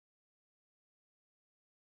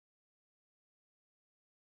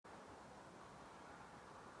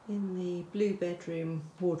in the blue bedroom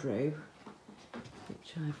wardrobe,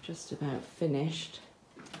 which I've just about finished,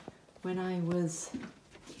 when I was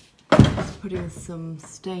putting some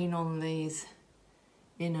stain on these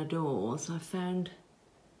inner doors, I found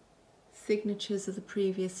signatures of the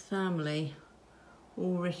previous family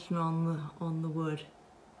all written on the wood.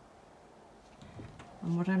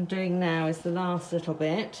 And what I'm doing now is the last little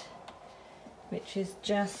bit, which is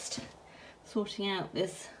just sorting out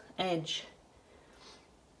this edge,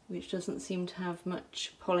 which doesn't seem to have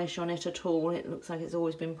much polish on it at all. It looks like it's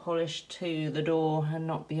always been polished to the door and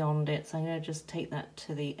not beyond it. So I'm going to just take that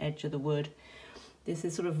to the edge of the wood. This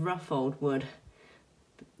is sort of rough old wood,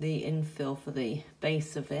 the infill for the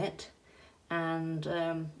base of it. And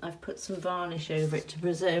I've put some varnish over it to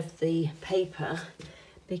preserve the paper,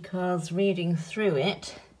 because reading through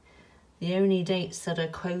it, the only dates that are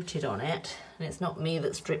quoted on it, and it's not me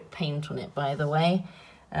that stripped paint on it, by the way,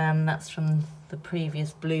 that's from the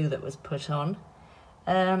previous blue that was put on.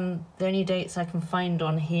 The only dates I can find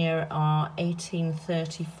on here are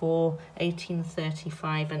 1834,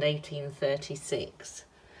 1835 and 1836.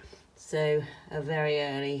 So a very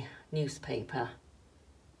early newspaper.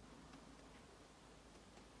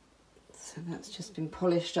 So that's just been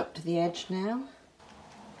polished up to the edge now.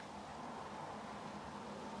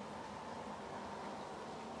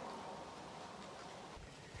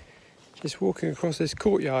 Just walking across this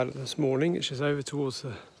courtyard this morning, which is over towards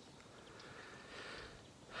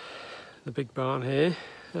the big barn here,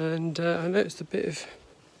 and I noticed a bit of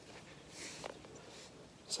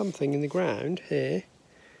something in the ground here.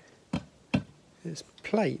 It's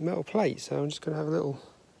metal plate, so I'm just going to have a little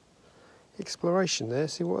exploration there,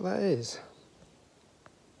 see what that is.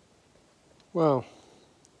 Well,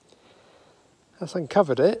 that's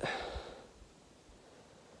uncovered it.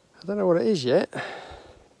 I don't know what it is yet.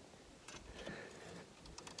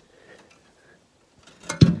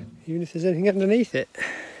 Even if there's anything underneath it.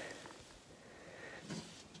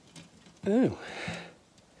 Oh.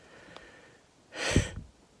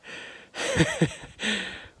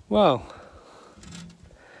 Well,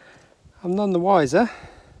 I'm none the wiser.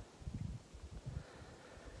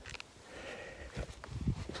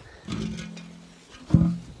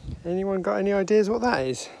 Anyone got any ideas what that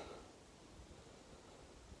is?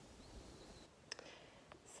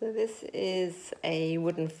 So this is a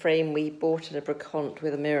wooden frame we bought at a brocante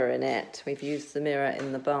with a mirror in it. We've used the mirror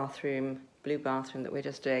in the bathroom, blue bathroom that we're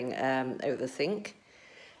just doing over the sink.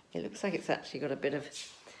 It looks like it's actually got a bit of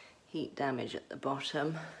heat damage at the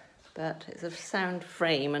bottom, but it's a sound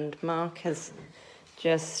frame, and Mark has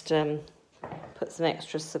just put some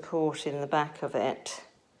extra support in the back of it.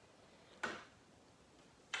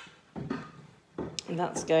 And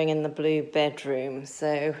that's going in the blue bedroom,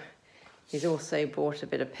 so he's also bought a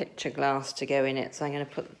bit of picture glass to go in it, so I'm going to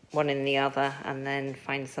put one in the other and then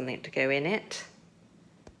find something to go in it.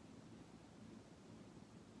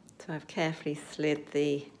 So I've carefully slid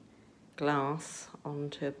the glass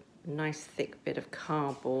onto a nice thick bit of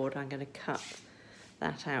cardboard. I'm going to cut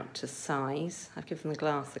that out to size. I've given the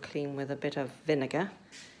glass a clean with a bit of vinegar,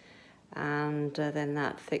 and then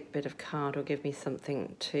that thick bit of card will give me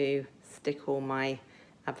something to stick all my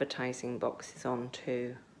advertising boxes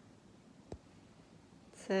onto.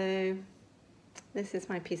 So this is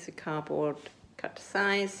my piece of cardboard cut to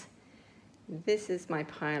size. This is my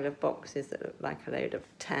pile of boxes that look like a load of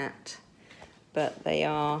tat, but they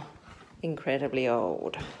are incredibly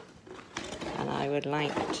old, and I would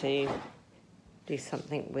like to do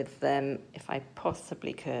something with them if I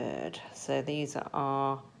possibly could. So these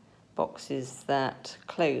are boxes that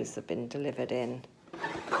clothes have been delivered in.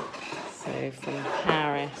 So from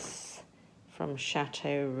Paris, from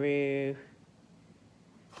Châteauroux.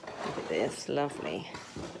 Look at this lovely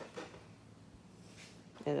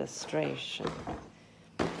illustration.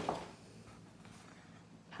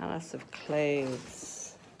 Palace of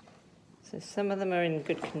clothes. So some of them are in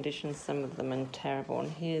good condition, some of them are terrible.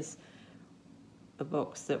 And here's a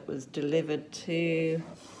box that was delivered to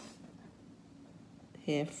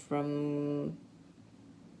here from,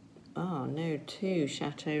 to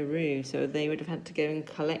Châteauroux. So they would have had to go and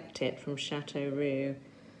collect it from Châteauroux.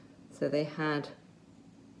 So they had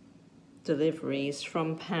deliveries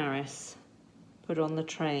from Paris put on the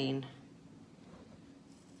train.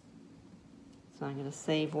 So I'm going to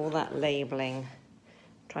save all that labelling,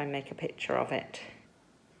 try and make a picture of it.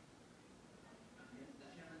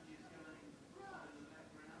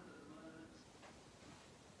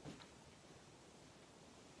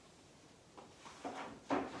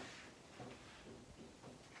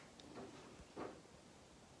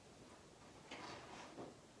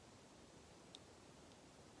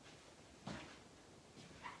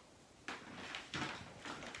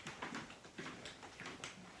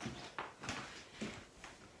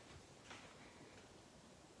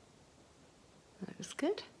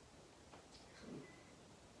 good.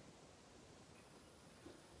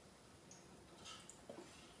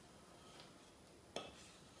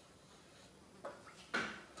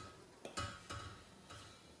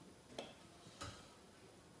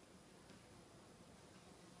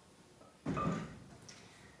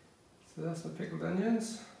 So that's the pickled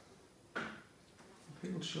onions,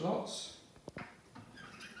 pickled shallots.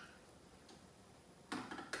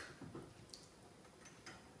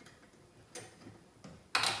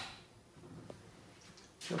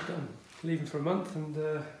 Job done. Leave them for a month and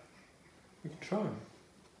we can try them.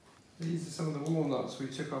 These are some of the walnuts we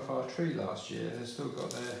took off our tree last year. They've still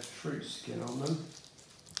got their fruit skin on them.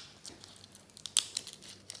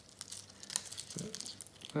 But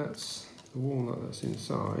that's the walnut that's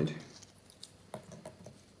inside.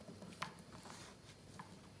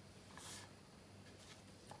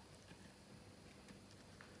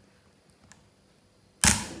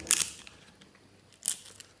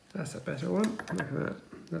 That's a better one. Look at that.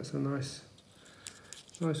 That's a nice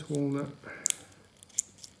walnut.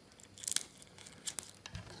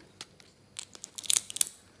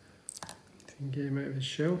 You can get him out of his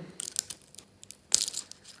shell.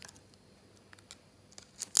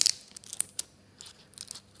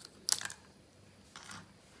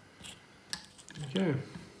 There we go.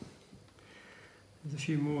 There's a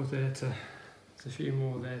few more there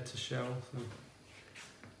to shell. So.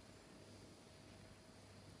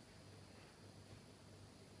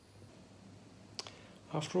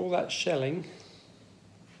 After all that shelling,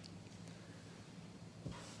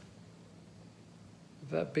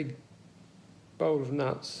 that big bowl of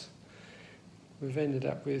nuts, we've ended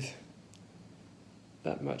up with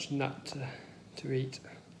that much nut to eat.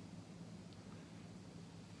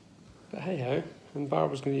 But hey ho, and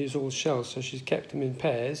Barbara's going to use all the shells, so she's kept them in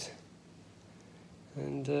pairs,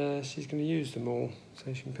 and she's going to use them all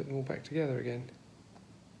so she can put them all back together again.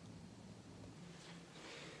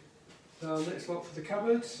 Our next lot for the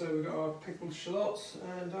cupboard, so we've got our pickled shallots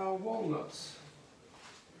and our walnuts.